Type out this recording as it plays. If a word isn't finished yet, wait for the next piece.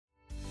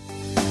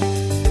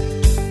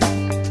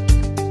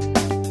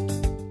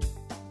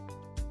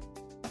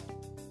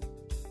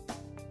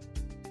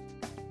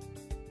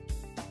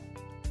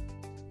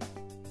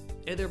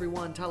Hey there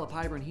everyone, Tyler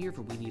Pyburn here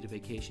for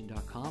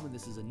WeNeedAVacation.com, and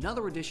this is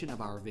another edition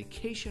of our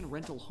Vacation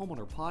Rental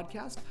Homeowner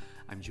Podcast.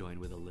 I'm joined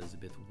with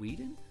Elizabeth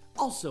Whedon,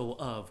 also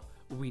of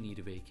We Need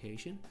a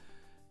Vacation.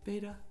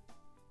 Veda,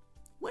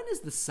 when is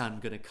the sun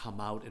going to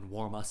come out and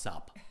warm us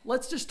up?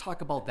 Let's just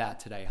talk about that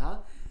today, huh?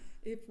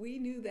 If we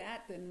knew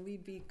that, then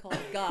we'd be called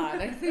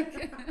God, I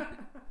think.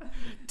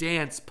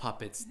 Dance,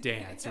 puppets,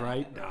 dance,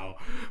 right? No.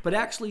 But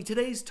actually,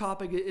 today's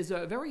topic is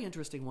a very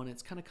interesting one.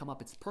 It's kind of come up.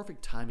 It's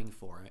perfect timing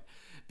for it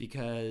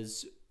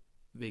because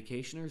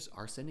vacationers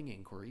are sending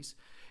inquiries,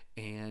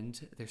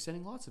 and they're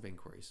sending lots of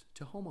inquiries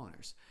to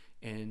homeowners.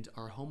 And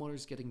are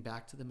homeowners getting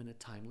back to them in a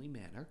timely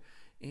manner?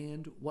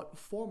 And what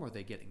form are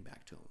they getting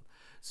back to them?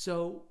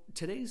 So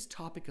today's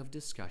topic of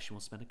discussion,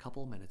 we'll spend a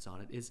couple of minutes on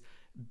it, is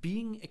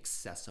being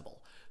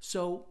accessible.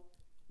 So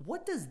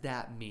what does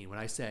that mean when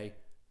I say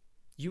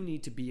you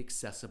need to be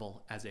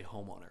accessible as a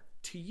homeowner?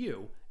 To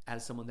you,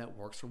 as someone that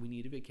works for We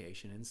Need a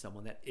Vacation and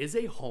someone that is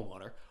a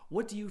homeowner,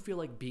 what do you feel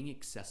like being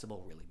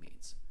accessible really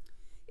means?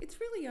 It's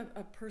really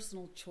a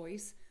personal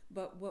choice,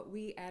 but what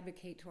we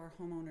advocate to our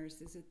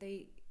homeowners is that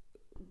they,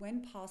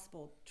 when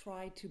possible,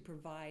 try to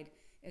provide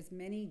as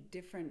many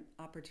different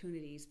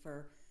opportunities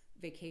for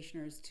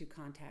vacationers to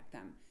contact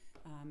them.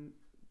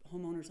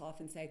 Homeowners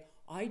often say,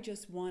 "I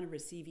just want to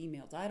receive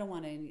emails. I don't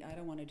want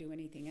to do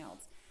anything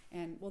else."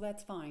 And well,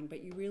 that's fine,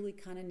 but you really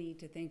kind of need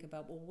to think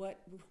about, well,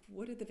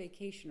 what do the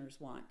vacationers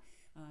want?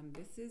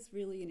 This is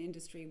really an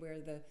industry where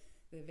the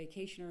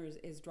vacationer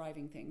is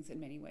driving things in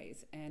many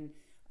ways, and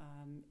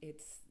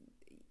it's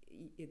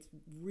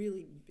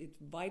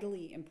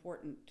vitally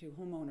important to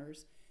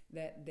homeowners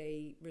that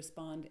they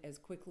respond as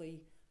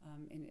quickly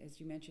and,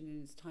 as you mentioned,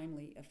 in as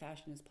timely a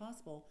fashion as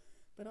possible.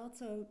 But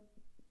also,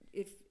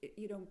 if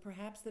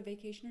perhaps the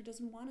vacationer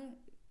doesn't want to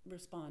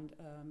respond,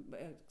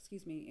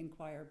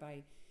 inquire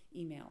by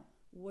email,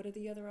 what are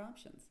the other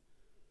options?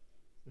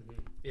 Mm-hmm.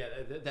 Yeah,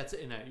 that's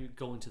it. And you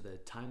go into the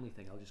timely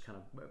thing. I'll just kind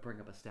of bring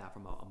up a stat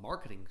from a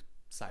marketing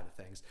side of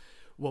things.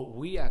 What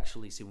we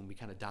actually see when we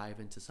kind of dive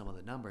into some of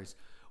the numbers,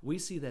 we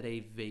see that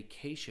a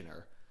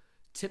vacationer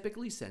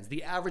typically sends,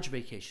 the average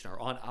vacationer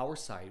on our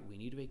site,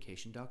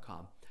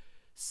 WeNeedAVacation.com,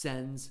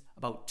 sends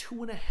about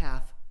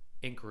 2.5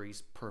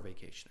 inquiries per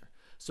vacationer.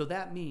 So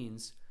that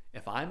means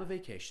if I'm a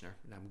vacationer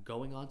and I'm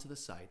going onto the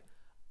site,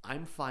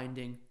 I'm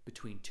finding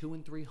between 2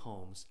 and 3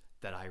 homes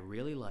that I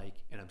really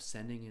like, and I'm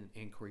sending an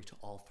inquiry to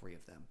all 3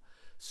 of them.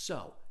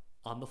 So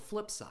on the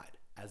flip side,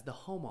 as the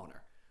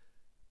homeowner,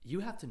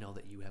 you have to know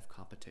that you have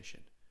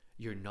competition.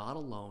 You're not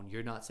alone.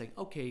 You're not saying,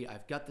 okay,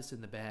 I've got this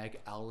in the bag.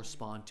 I'll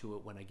respond to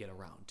it when I get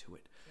around to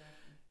it.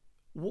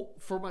 Exactly.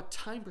 From a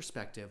time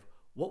perspective,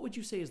 what would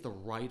you say is the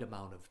right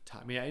amount of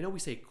time? I mean, I know we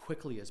say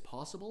quickly as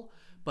possible,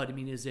 but I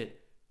mean, is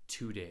it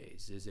 2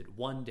 days? Is it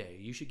 1 day?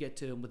 You should get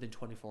to them within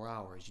 24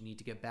 hours. You need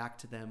to get back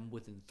to them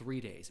within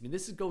 3 days. I mean,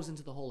 this goes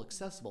into the whole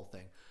accessible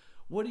thing.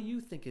 What do you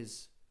think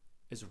is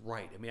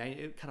right? I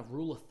mean, kind of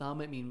rule of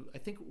thumb. I mean, I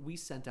think we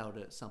sent out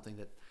something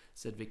that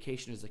said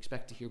vacationers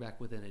expect to hear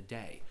back within a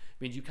day. I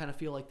mean, do you kind of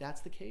feel like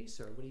that's the case,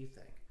 or what do you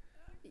think?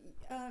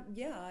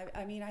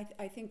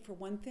 I think for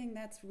one thing,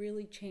 that's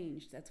really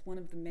changed. That's one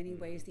of the many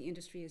ways the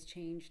industry has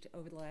changed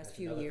over the last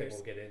few years.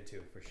 Thing we'll get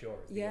into for sure.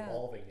 Is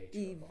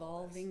the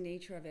evolving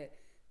nature of it.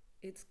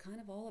 It's kind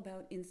of all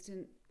about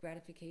instant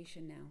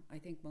gratification now. I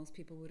think most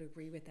people would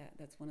agree with that.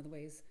 That's one of the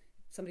ways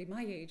somebody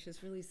my age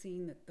has really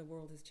seen that the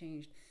world has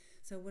changed.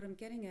 So what I'm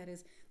getting at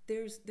is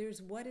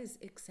there's what is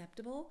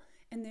acceptable,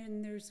 and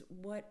then there's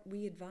what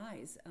we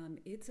advise.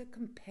 It's a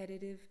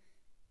competitive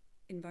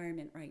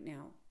environment right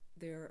now.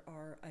 There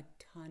are a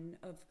ton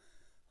of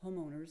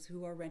homeowners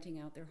who are renting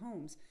out their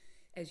homes.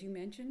 As you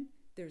mentioned,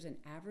 there's an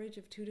average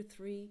of 2 to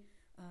 3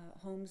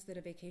 homes that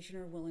a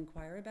vacationer will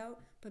inquire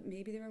about, but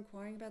maybe they're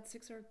inquiring about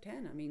 6 or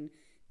 10. I mean,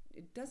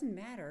 it doesn't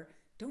matter.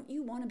 Don't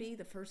you want to be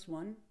the first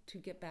one to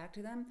get back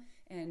to them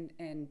and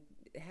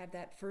have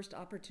that first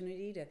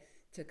opportunity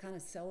to kind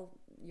of sell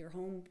your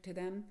home to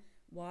them?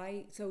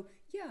 Why? So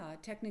yeah,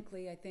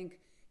 technically I think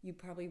you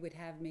probably would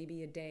have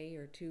maybe a day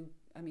or two.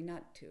 I mean,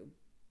 not 2.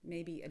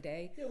 Maybe a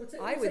day. Yeah,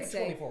 I would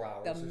say 24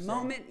 hours the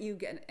moment you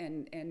get,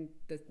 and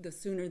the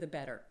sooner the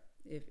better,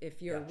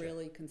 if you're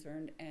really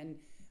concerned. And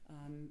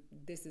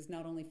this is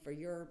not only for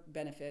your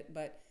benefit,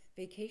 but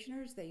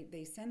vacationers,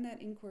 they send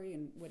that inquiry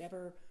in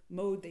whatever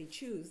mode they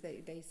choose.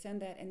 They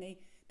send that, and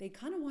they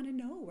kind of want to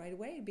know right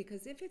away,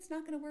 because if it's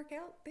not going to work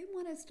out, they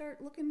want to start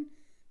looking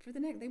for the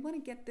next. They want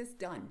to get this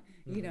done,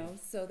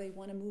 so they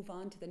want to move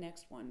on to the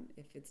next one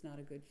if it's not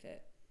a good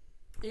fit.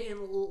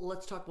 And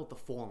let's talk about the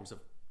forms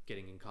of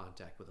getting in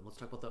contact with them. Let's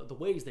talk about the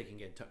ways they can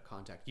get in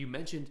contact. You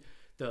mentioned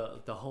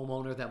the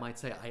homeowner that might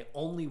say, I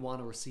only want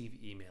to receive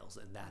emails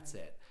and that's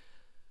it.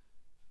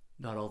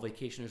 Not all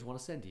vacationers want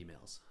to send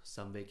emails.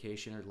 Some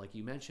vacationers, like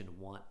you mentioned,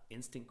 want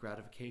instant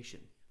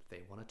gratification.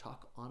 They want to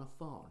talk on a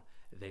phone.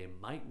 They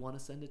might want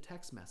to send a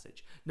text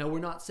message. Now, we're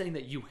not saying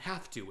that you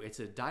have to. It's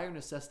a dire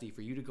necessity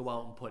for you to go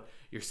out and put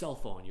your cell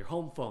phone, your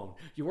home phone,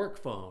 your work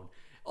phone,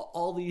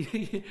 all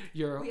the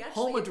your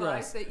home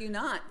address. That you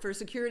not, for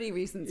security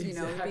reasons.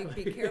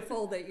 Exactly. Be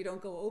careful that you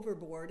don't go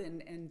overboard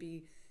and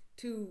be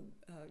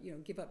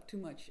give up too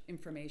much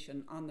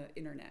information on the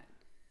internet.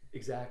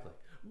 Exactly.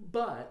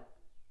 But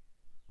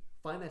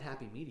find that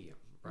happy medium,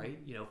 right?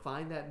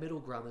 Find that middle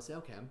ground and say,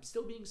 okay, I'm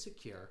still being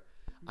secure.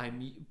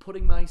 I'm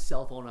putting my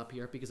cell phone up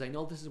here because I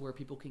know this is where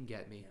people can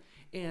get me.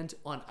 Yeah. And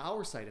on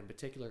our site in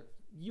particular,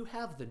 you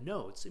have the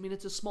notes. I mean,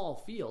 it's a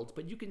small field,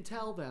 but you can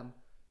tell them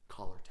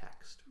call or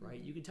text,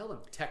 right? You can tell them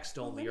text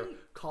only or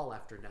call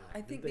after 9.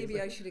 I think maybe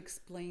I should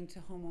explain to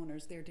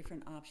homeowners their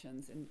different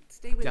options and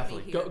stay with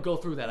Definitely. me here. Go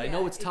through that. Yeah, I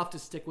know it's tough to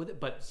stick with it,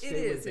 but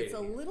stay with it. It's a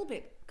little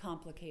bit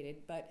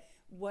complicated, but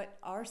what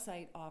our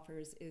site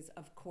offers is,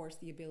 of course,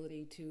 the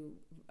ability to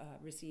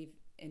receive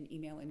an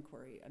email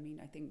inquiry. I mean,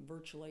 I think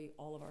virtually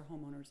all of our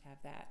homeowners have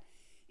that.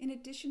 In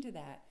addition to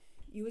that,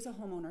 you as a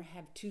homeowner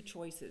have 2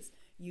 choices.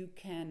 You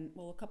can,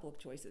 a couple of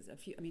choices, a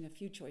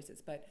few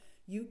choices, but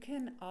you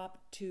can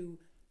opt to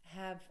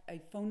have a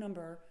phone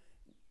number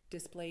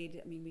displayed.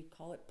 I mean, we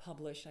call it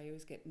published. I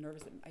always get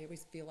nervous. I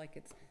always feel like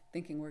it's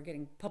thinking we're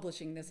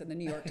publishing this in the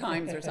New York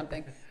Times or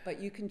something.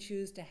 But you can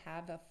choose to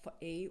have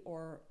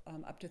or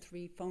up to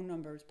 3 phone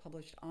numbers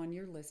published on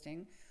your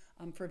listing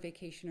for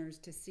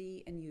vacationers to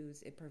see and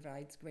use. It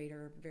provides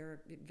greater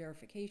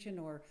verification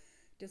or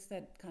just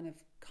that kind of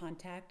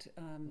contact.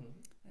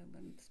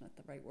 It's not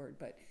the right word,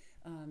 but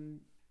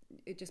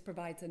it just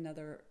provides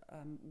another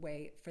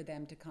way for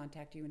them to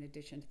contact you in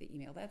addition to the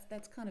email.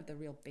 That's kind of the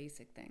real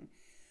basic thing.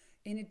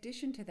 In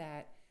addition to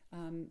that,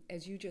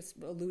 as you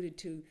just alluded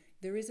to,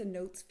 there is a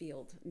notes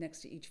field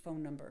next to each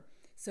phone number.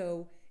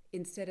 So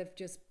instead of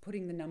just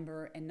putting the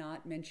number and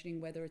not mentioning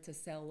whether it's a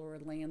cell or a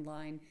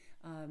landline,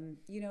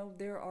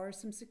 there are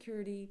some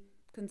security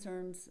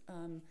concerns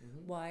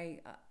why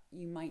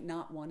you might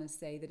not want to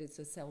say that it's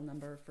a cell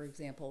number, for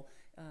example.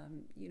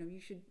 You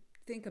should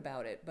think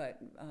about it,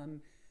 but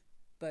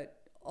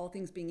all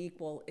things being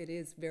equal, it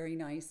is very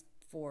nice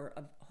for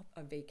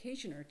a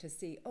vacationer to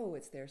see, oh,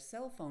 it's their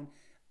cell phone.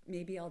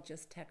 Maybe I'll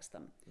just text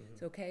them.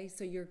 It's okay.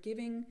 So you're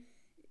giving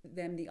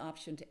them the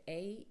option to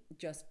A,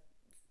 just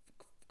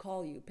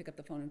call you, pick up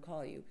the phone and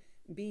call you.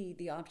 B,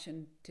 the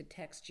option to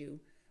text you.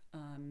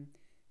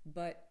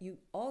 But you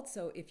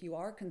also, if you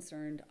are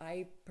concerned,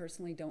 I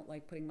personally don't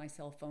like putting my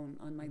cell phone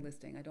on my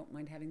listing. I don't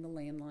mind having the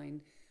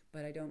landline,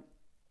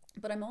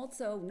 but I'm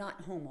also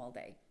not home all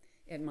day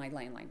at my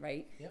landline,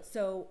 right? Yep.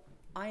 So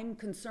I'm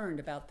concerned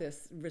about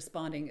this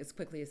responding as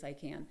quickly as I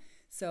can.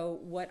 So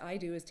what I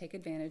do is take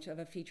advantage of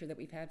a feature that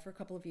we've had for a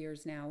couple of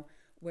years now,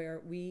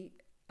 where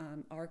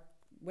our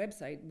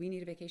website,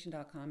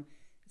 weneedavacation.com,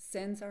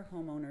 sends our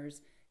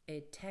homeowners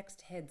a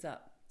text heads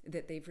up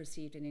that they've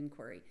received an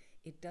inquiry.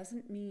 It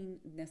doesn't mean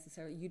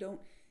necessarily you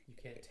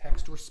can't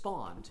text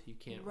respond. You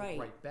can't right.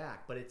 write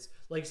back. But it's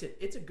like I said,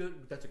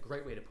 that's a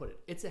great way to put it.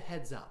 It's a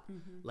heads up,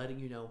 letting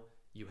you know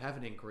you have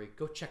an inquiry.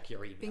 Go check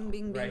your email. Bing,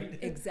 bing, right?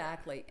 bing.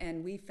 Exactly.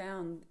 And we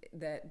found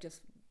that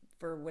just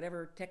for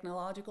whatever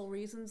technological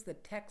reasons, the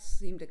texts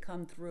seem to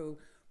come through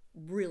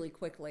really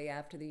quickly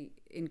after the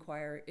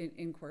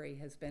inquiry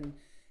has been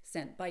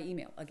sent by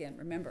email. Again,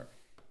 remember,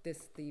 the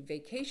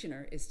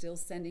vacationer is still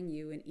sending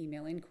you an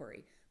email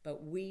inquiry,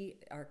 but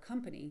our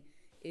company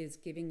is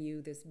giving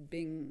you this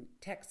Bing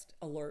text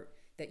alert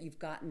that you've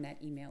gotten that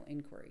email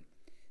inquiry.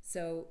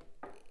 So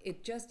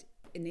it just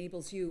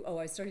enables you.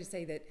 I started to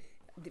say that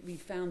we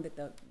found that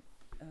the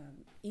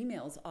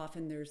emails,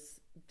 often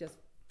there's just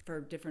for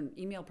different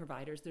email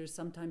providers, there's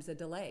sometimes a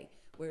delay,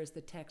 whereas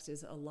the text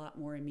is a lot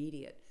more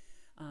immediate.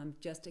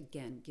 Just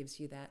again, gives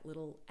you that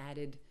little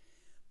added.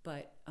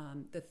 But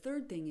the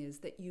third thing is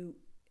that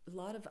a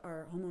lot of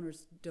our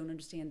homeowners don't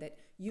understand that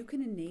you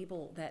can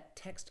enable that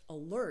text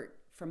alert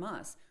from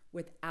us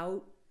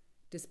without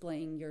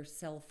displaying your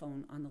cell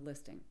phone on the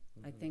listing.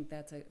 I think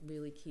that's a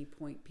really key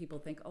point. People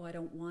think, I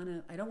don't want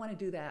to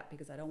do that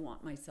because I don't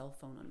want my cell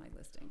phone on my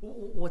listing.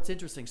 What's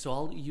interesting, so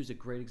I'll use a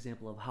great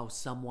example of how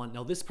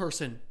now this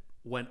person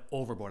went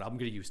overboard. I'm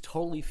going to use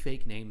totally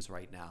fake names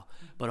right now,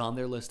 but on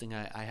their listing,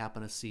 I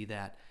happen to see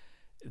that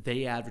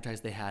they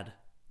advertised they had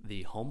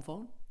the home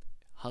phone,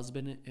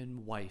 husband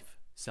and wife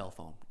cell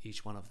phone,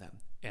 each one of them,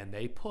 and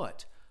they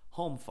put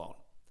home phone,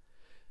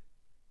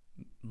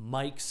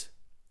 Mike's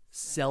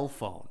cell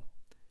phone,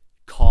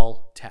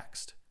 call,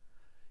 text.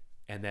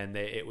 And then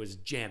it was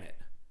Janet.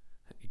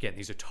 Again,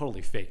 these are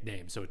totally fake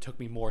names, so it took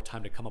me more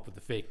time to come up with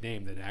the fake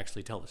name than to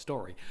actually tell the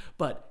story.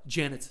 But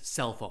Janet's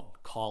cell phone,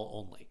 call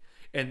only.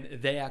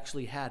 And they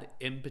actually had,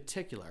 in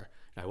particular,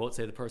 and I won't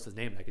say the person's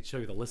name, I could show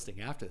you the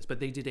listing after this, but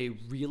they did a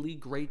really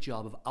great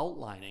job of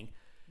outlining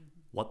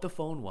what the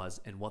phone was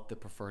and what the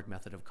preferred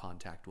method of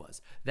contact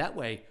was. That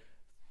way,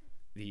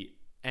 the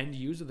end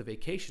user, the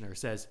vacationer,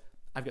 says,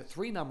 I've got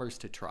 3 numbers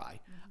to try.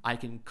 I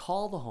can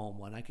call the home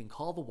one, I can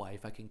call the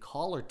wife, I can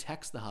call or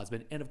text the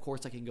husband, and of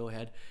course I can go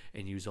ahead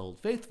and use Old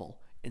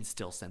Faithful and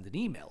still send an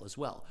email as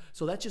well.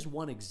 So that's just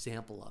one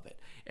example of it.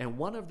 And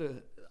one of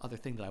the other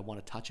thing that I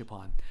want to touch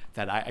upon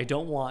that I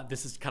don't want,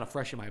 this is kind of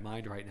fresh in my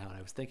mind right now, and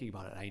I was thinking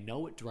about it. I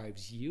know it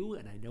drives you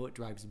and I know it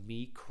drives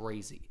me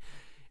crazy.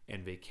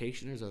 And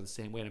vacationers are the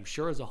same way. And I'm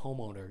sure as a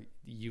homeowner,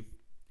 you've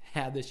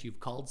had this, you've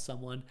called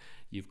someone,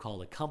 you've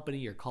called a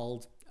company or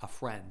called a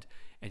friend,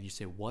 and you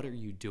say, what are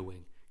you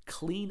doing?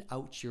 Clean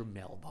out your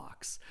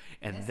mailbox.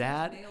 And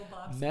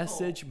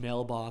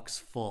mailbox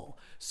full.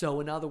 So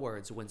in other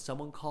words, when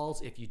someone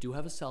calls, if you do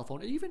have a cell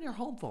phone, or even your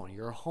home phone,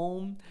 your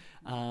home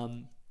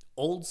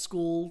old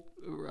school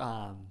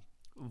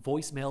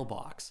voice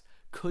mailbox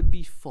could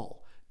be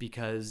full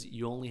because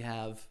you only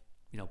have,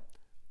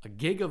 a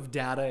gig of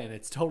data and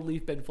it's totally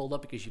been filled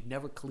up because you've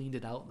never cleaned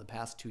it out in the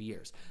past 2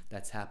 years.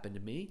 That's happened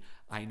to me.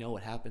 I know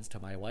it happens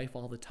to my wife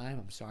all the time.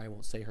 I'm sorry I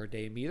won't say her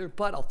name either,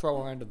 but I'll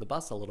throw her under the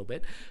bus a little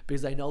bit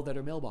because I know that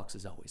her mailbox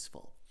is always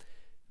full.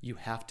 You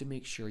have to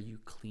make sure you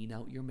clean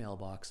out your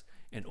mailbox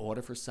in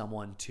order for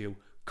someone to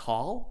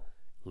call,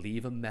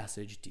 leave a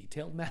message,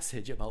 detailed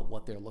message about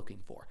what they're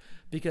looking for.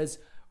 Because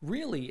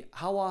really,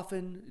 how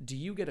often do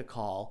you get a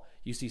call,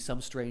 you see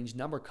some strange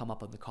number come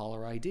up on the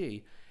caller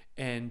ID,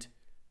 and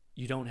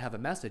you don't have a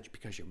message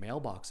because your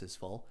mailbox is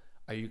full?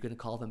 Are you going to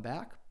call them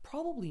back?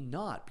 Probably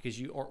not, because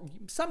or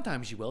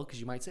sometimes you will, because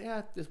you might say,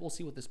 we'll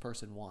see what this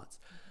person wants.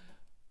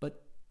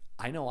 But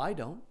I know I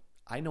don't.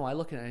 I know I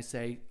look at it and I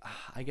say,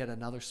 I get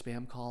another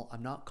spam call.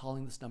 I'm not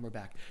calling this number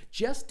back.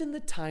 Just in the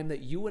time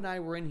that you and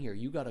I were in here,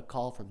 you got a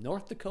call from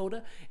North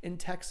Dakota and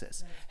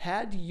Texas. Right.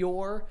 Had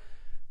your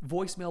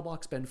voice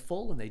mailbox been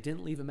full and they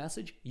didn't leave a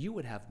message, you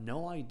would have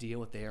no idea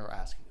what they are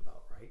asking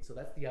about, right? So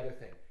that's the other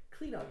thing.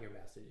 Clean out your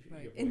message.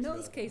 Right. Your in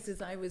those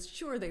cases, I was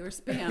sure they were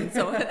spam,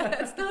 so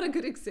that's not a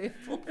good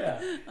example.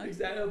 Yeah,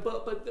 exactly.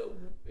 But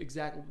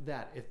exactly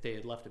that. If they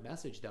had left a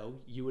message, though,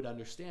 you would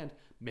understand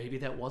maybe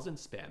that wasn't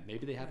spam.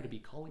 Maybe they happen to be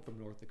calling from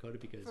North Dakota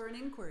because for an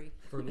inquiry.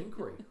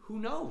 Who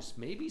knows?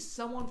 Maybe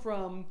someone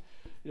from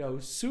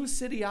Sioux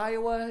City,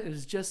 Iowa,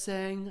 is just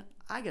saying,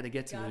 I got to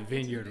get to the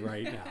vineyard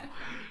right now.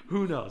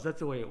 Who knows? That's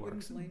the way it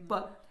works.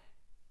 But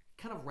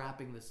kind of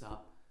wrapping this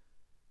up.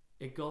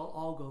 It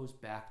all goes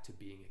back to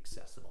being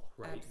accessible,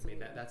 right?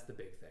 Absolutely. I mean, that's the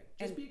big thing.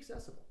 Just be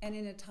accessible. And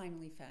in a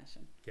timely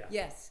fashion. Yeah.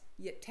 Yes,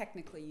 yet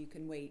technically you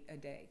can wait a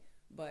day,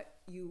 but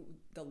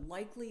the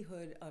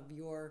likelihood of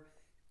your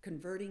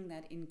converting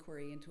that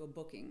inquiry into a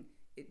booking,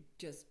 it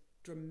just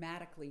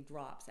dramatically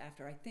drops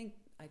after, I think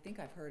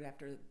I've heard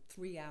after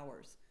 3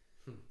 hours.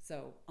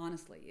 So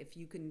honestly, if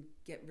you can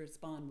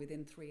respond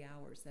within 3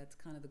 hours, that's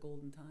kind of the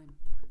golden time.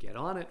 Get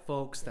on it,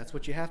 folks. That's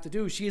what you have to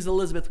do. She's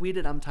Elizabeth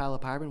Weedon. I'm Tyler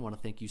Pyburn. I want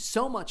to thank you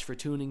so much for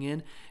tuning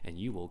in, and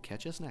you will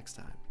catch us next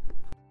time.